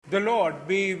The Lord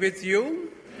be with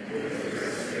you.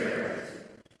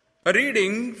 A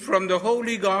reading from the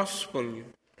Holy Gospel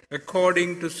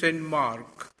according to St.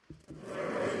 Mark.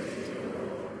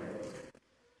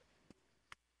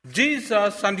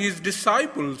 Jesus and his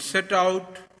disciples set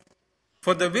out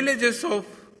for the villages of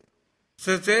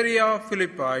Caesarea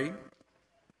Philippi.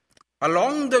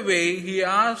 Along the way, he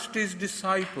asked his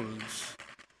disciples,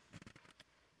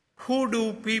 "Who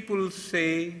do people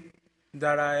say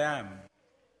that I am?"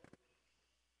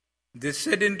 They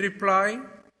said in reply,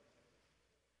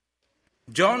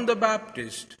 "John the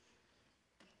Baptist,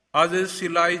 others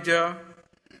Elijah,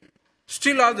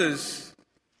 still others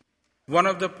one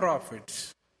of the prophets."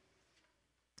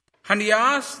 And he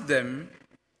asked them,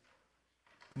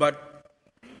 "But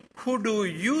who do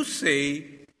you say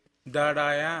that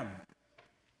I am?"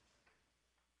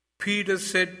 Peter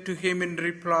said to him in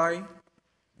reply,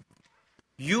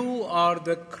 "You are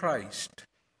the Christ."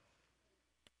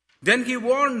 Then he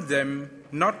warned them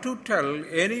not to tell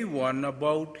anyone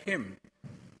about him.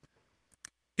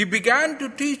 He began to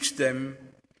teach them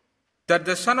that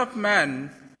the Son of Man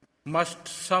must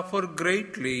suffer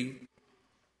greatly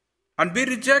and be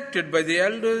rejected by the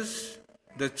elders,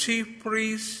 the chief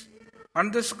priests,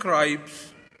 and the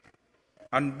scribes,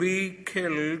 and be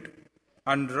killed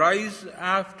and rise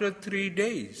after 3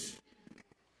 days.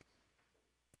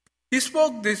 He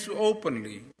spoke this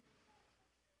openly.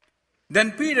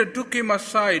 Then Peter took him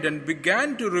aside and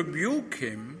began to rebuke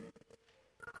him.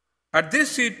 At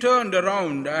this he turned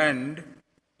around and,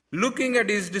 looking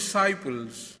at his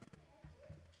disciples,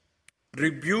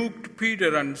 rebuked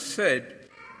Peter and said,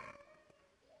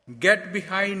 "Get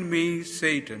behind me,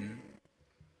 Satan.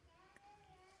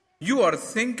 You are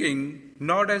thinking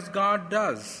not as God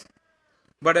does,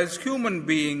 but as human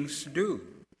beings do."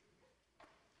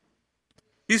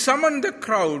 He summoned the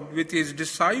crowd with his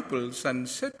disciples and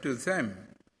said to them,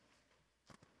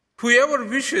 "Whoever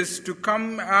wishes to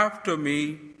come after me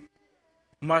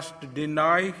must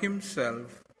deny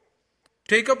himself,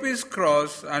 take up his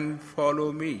cross and follow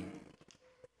me.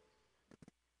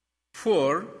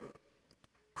 For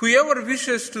whoever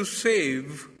wishes to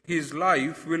save his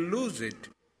life will lose it,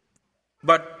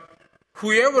 but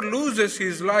whoever loses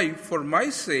his life for my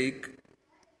sake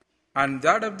and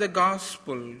that of the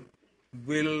gospel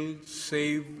will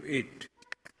save it."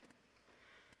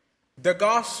 The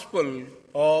Gospel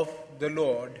of the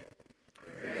Lord.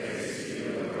 Praise to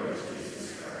you, Lord Jesus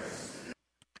Christ.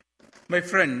 My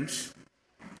friends,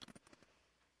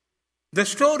 the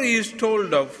story is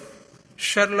told of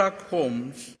Sherlock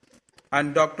Holmes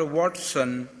and Dr.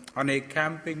 Watson on a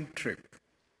camping trip.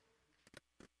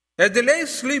 As they lay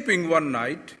sleeping one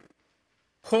night,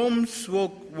 Holmes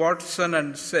woke Watson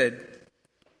and said,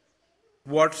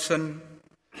 "Watson,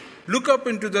 look up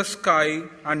into the sky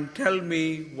and tell me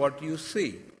what you see."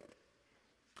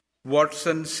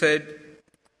 Watson said,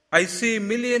 "I see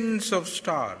millions of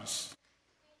stars."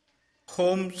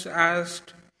 Holmes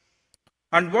asked,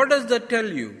 "And what does that tell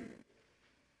you?"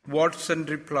 Watson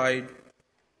replied,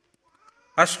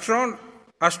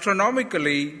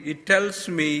 Astronomically, it tells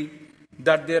me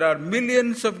that there are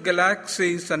millions of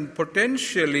galaxies and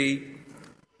potentially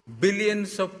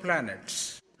billions of planets.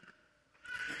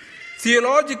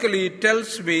 Theologically, it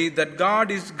tells me that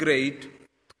God is great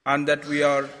and that we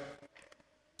are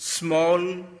small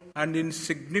and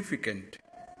insignificant.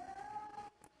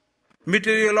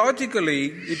 Meteorologically,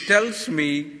 it tells me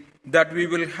that we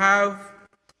will have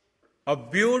a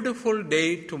beautiful day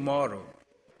tomorrow.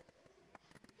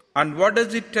 And what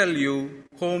does it tell you?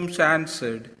 Holmes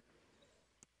answered,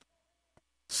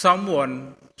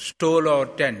 "Someone stole our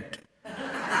tent."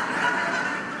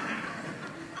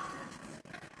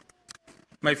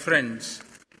 My friends,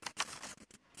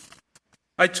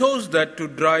 I chose that to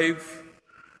drive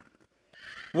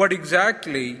what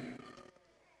exactly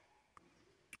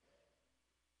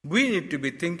we need to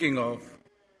be thinking of.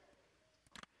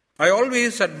 I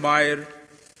always admire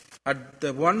at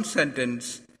the one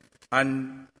sentence,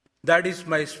 and that is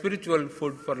my spiritual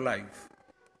food for life.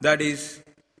 That is,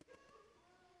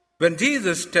 when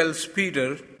Jesus tells Peter,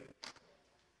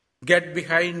 "Get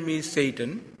behind me,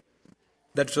 Satan,"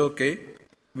 that's okay.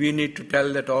 We need to tell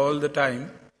that all the time.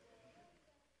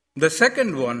 The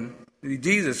second one,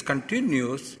 Jesus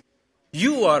continues,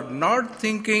 "You are not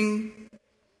thinking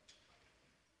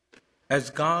as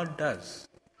God does,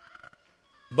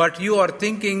 but you are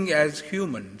thinking as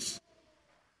humans."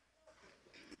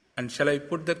 And shall I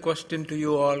put the question to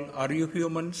you all, are you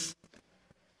humans?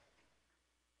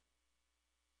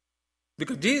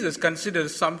 Because Jesus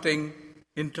considers something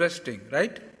interesting,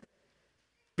 right?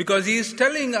 Because he is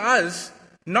telling us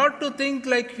not to think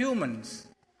like humans.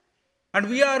 And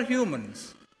we are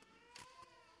humans.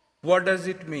 What does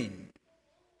it mean?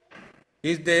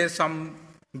 Is there some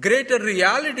greater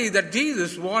reality that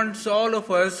Jesus wants all of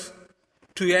us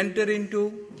to enter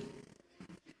into?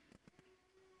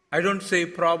 I don't say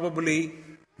probably,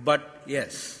 but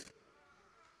yes.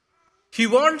 He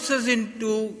wants us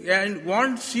into and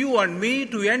wants you and me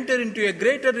to enter into a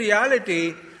greater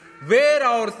reality where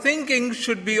our thinking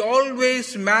should be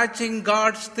always matching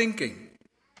God's thinking.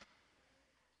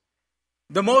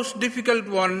 The most difficult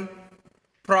one,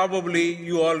 probably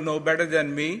you all know better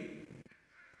than me,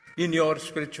 in your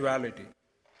spirituality.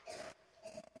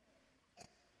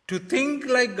 To think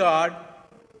like God,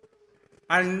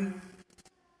 and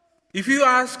if you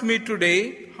ask me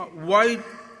today why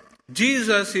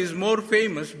Jesus is more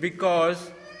famous,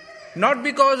 not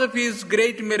because of his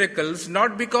great miracles,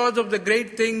 not because of the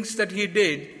great things that he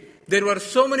did. There were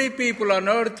so many people on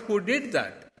earth who did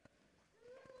that.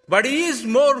 But he is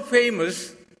more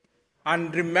famous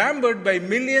and remembered by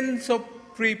millions of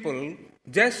people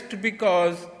just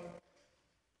because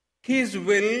his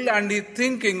will and his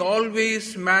thinking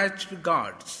always matched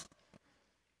God's.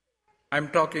 I'm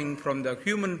talking from the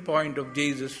human point of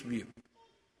Jesus' view,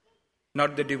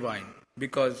 not the divine,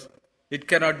 because it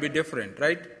cannot be different,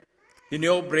 right? In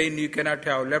your brain, you cannot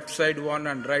have left side one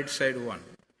and right side one,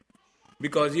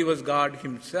 because he was God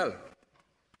himself.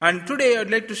 And today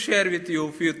I'd like to share with you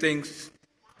a few things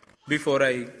before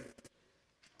I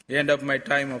end up my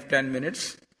time of 10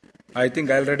 minutes. I think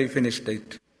I already finished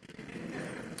it.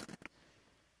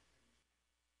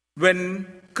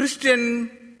 When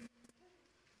Christian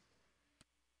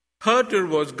Herter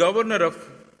was governor of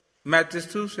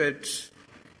Massachusetts,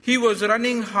 he was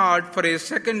running hard for a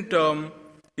second term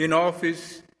in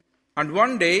office, and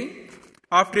one day,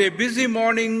 after a busy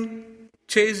morning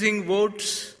chasing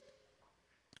votes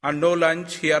and no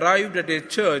lunch, he arrived at a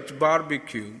church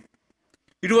barbecue.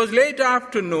 It was late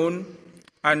afternoon,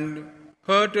 and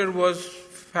Herter was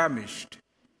famished.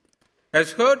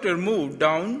 As Herter moved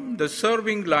down the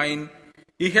serving line,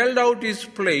 he held out his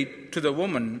plate to the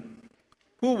woman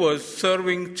who was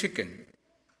serving chicken.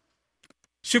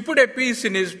 She put a piece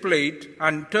in his plate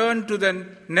and turned to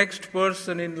the next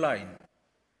person in line.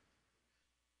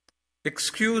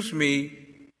 "Excuse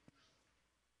me,"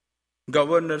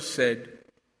 Governor said,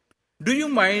 "do you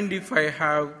mind if I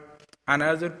have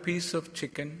another piece of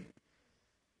chicken?"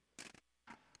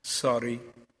 "Sorry,"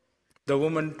 the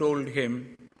woman told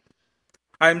him.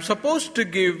 "I am supposed to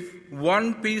give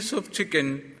one piece of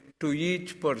chicken to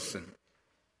each person."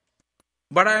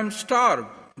 "But I am starved,"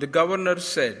 the governor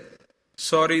said.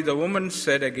 "Sorry," the woman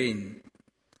said again.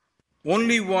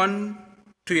 "Only one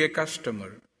to a customer."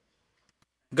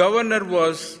 Governor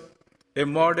was a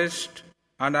modest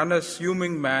and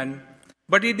unassuming man,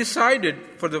 but he decided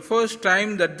for the first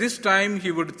time that this time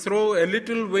he would throw a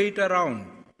little weight around.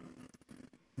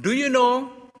 "Do you know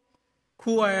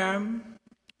who I am?"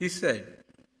 he said.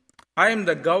 "I am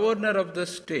the governor of the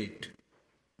state."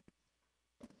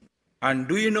 "And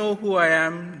do you know who I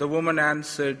am?" the woman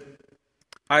answered.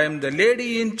 "I am the lady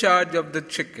in charge of the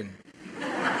chicken."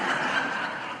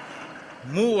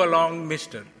 "Move along,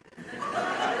 mister."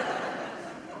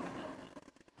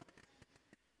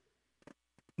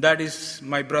 That is,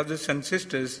 my brothers and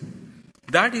sisters,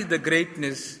 that is the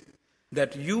greatness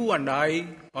that you and I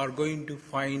are going to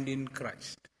find in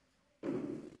Christ.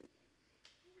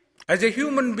 As a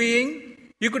human being,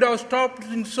 you could have stopped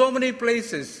in so many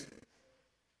places.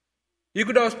 You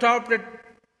could have stopped at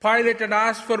Pilate and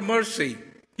asked for mercy.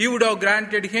 He would have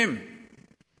granted him.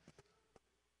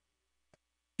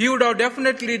 He would have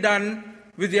definitely done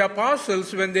with the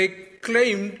apostles when they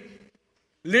claimed,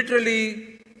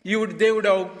 literally, they would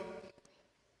have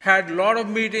had a lot of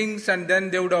meetings, and then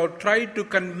they would have tried to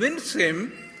convince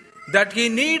him that he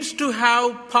needs to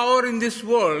have power in this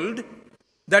world,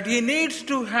 that he needs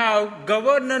to have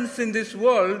governance in this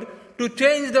world to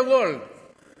change the world.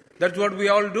 That's what we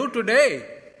all do today.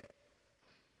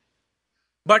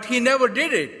 But he never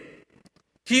did it.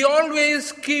 He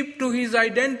always kept to his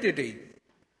identity.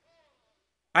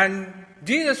 And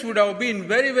Jesus would have been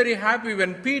very, very happy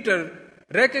when Peter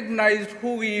recognized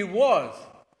who he was.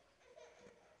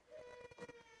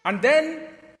 And then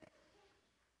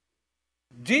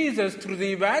Jesus, through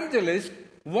the evangelist,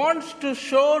 wants to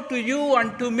show to you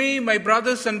and to me, my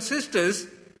brothers and sisters,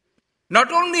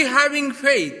 not only having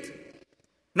faith,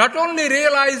 not only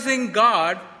realizing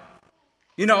God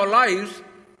in our lives,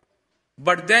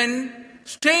 but then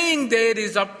staying there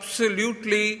is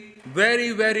absolutely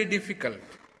very, very difficult.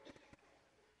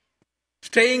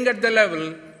 Staying at the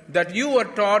level that you were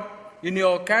taught in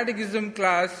your catechism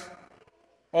class,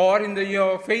 or in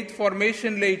your faith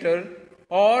formation later,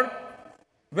 or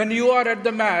when you are at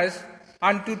the Mass,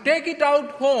 and to take it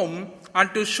out home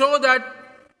and to show that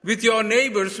with your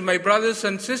neighbors, my brothers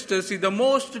and sisters, is the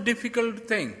most difficult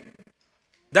thing.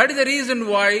 That is the reason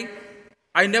why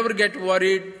I never get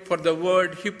worried for the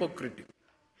word hypocrite.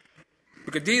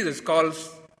 Because Jesus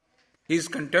calls his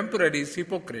contemporaries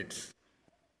hypocrites.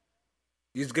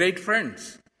 His great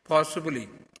friends, possibly,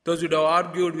 those who have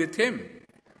argued with him.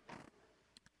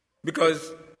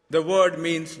 Because the word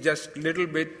means just little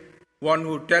bit, one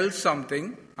who tells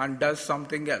something and does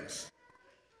something else.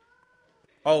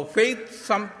 Our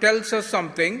faith tells us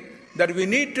something that we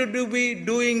need to be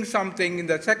doing something. In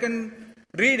the second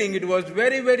reading, it was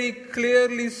very, very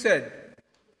clearly said,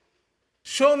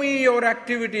 show me your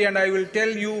activity and I will tell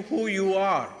you who you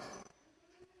are.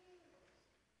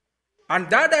 And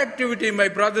that activity, my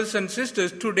brothers and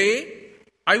sisters, today,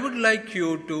 I would like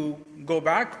you to go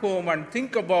back home and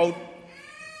think about,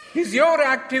 is your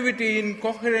activity in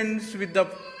coherence with the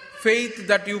faith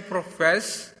that you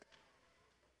profess?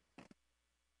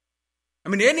 I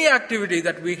mean, any activity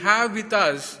that we have with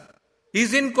us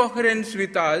is in coherence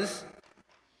with us.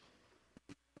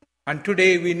 And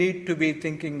today we need to be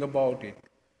thinking about it.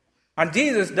 And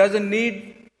Jesus doesn't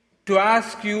need to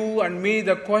ask you and me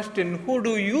the question, who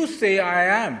do you say I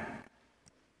am?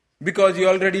 Because you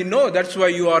already know, that's why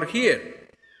you are here.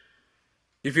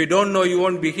 If you don't know, you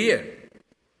won't be here.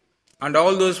 And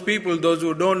all those people, those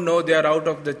who don't know, they are out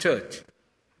of the church.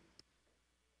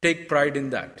 Take pride in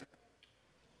that.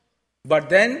 But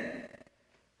then,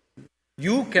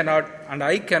 you cannot and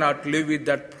I cannot live with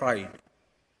that pride.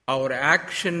 Our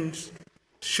actions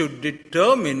should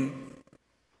determine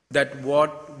that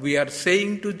what we are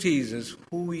saying to Jesus,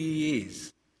 who he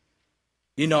is.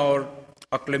 In our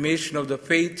acclamation of the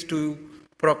faith to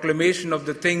proclamation of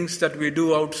the things that we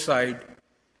do outside,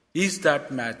 is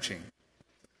that matching?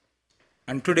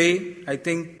 And today, I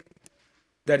think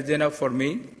that is enough for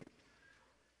me,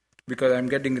 because I'm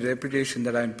getting a reputation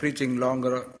that I'm preaching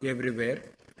longer everywhere.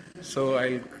 So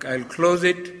I'll close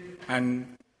it,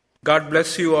 and God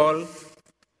bless you all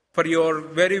for your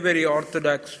very, very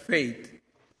orthodox faith.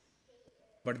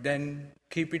 But then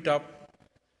keep it up.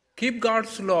 Keep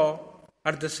God's law.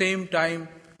 At the same time,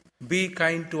 be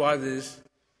kind to others.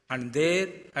 And there,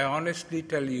 I honestly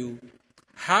tell you,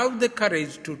 have the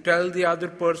courage to tell the other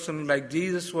person, like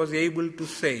Jesus was able to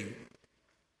say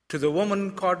to the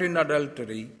woman caught in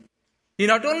adultery. He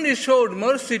not only showed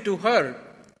mercy to her,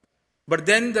 but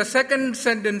then the second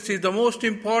sentence is the most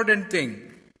important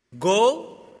thing.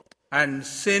 Go and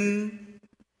sin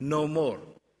no more.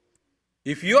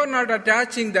 If you are not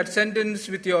attaching that sentence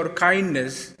with your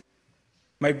kindness,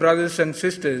 my brothers and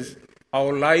sisters,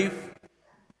 our life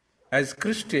as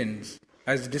Christians,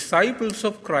 as disciples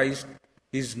of Christ,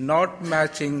 is not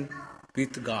matching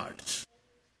with God's.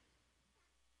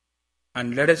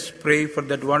 And let us pray for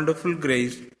that wonderful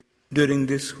grace during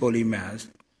this Holy Mass.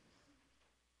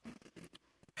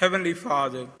 Heavenly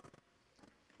Father,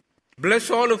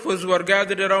 bless all of us who are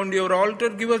gathered around your altar.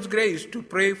 Give us grace to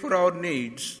pray for our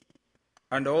needs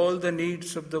and all the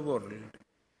needs of the world.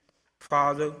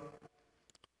 Father,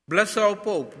 bless our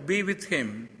Pope, be with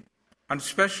him, and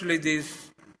especially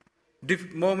these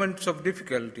moments of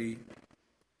difficulty.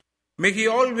 May he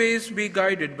always be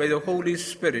guided by the Holy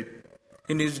Spirit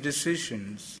in his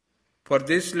decisions. For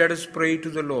this, let us pray to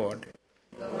the Lord.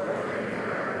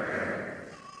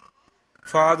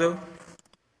 Father,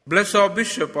 bless our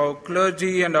bishop, our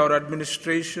clergy, and our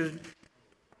administration.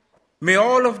 May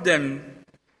all of them,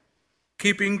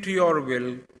 keeping to your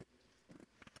will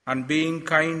and being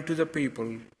kind to the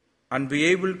people, and be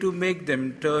able to make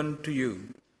them turn to you.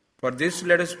 For this,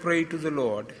 let us pray to the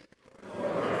Lord.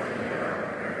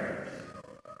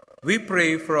 We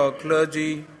pray for our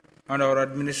clergy and our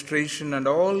administration and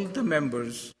all the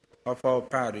members of our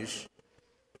parish,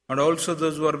 and also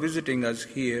those who are visiting us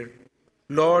here.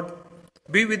 Lord,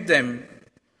 be with them.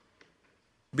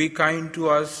 Be kind to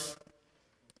us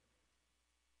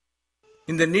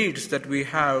in the needs that we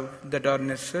have that are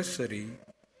necessary.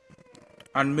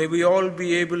 And may we all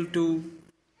be able to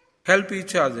help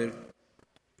each other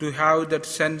to have that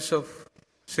sense of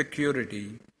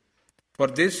security. For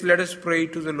this, let us pray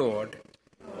to the Lord.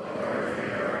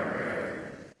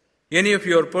 Any of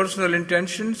your personal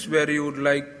intentions where you would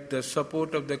like the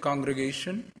support of the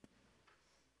congregation?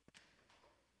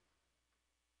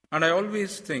 And I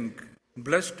always think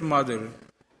Blessed Mother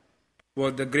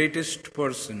was the greatest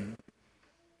person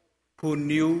who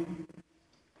knew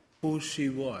who she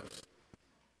was.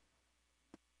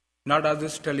 Not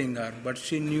others telling her, but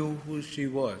she knew who she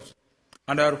was.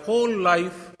 And her whole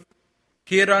life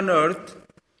here on earth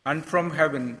and from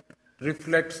heaven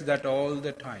reflects that all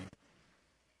the time.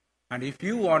 And if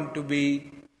you want to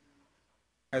be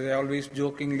As I always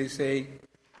jokingly say,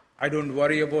 I don't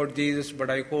worry about Jesus, but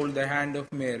I hold the hand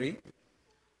of Mary.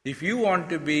 If you want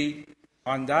to be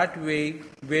on that way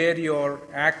where your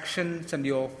actions and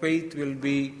your faith will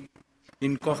be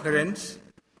in coherence,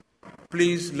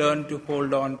 please learn to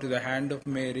hold on to the hand of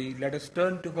Mary. Let us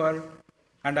turn to her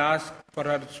and ask for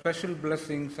her special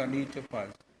blessings on each of us.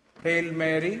 Hail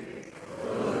Mary,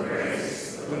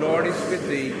 the Lord is with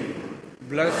thee.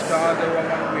 Blessed are thou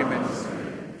among women.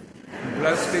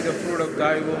 Blessed is the fruit of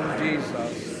thy womb,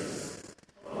 Jesus.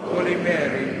 Holy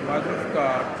Mary, Mother of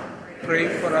God, pray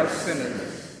for us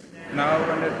sinners, now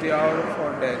and at the hour of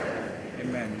our death.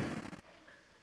 Amen.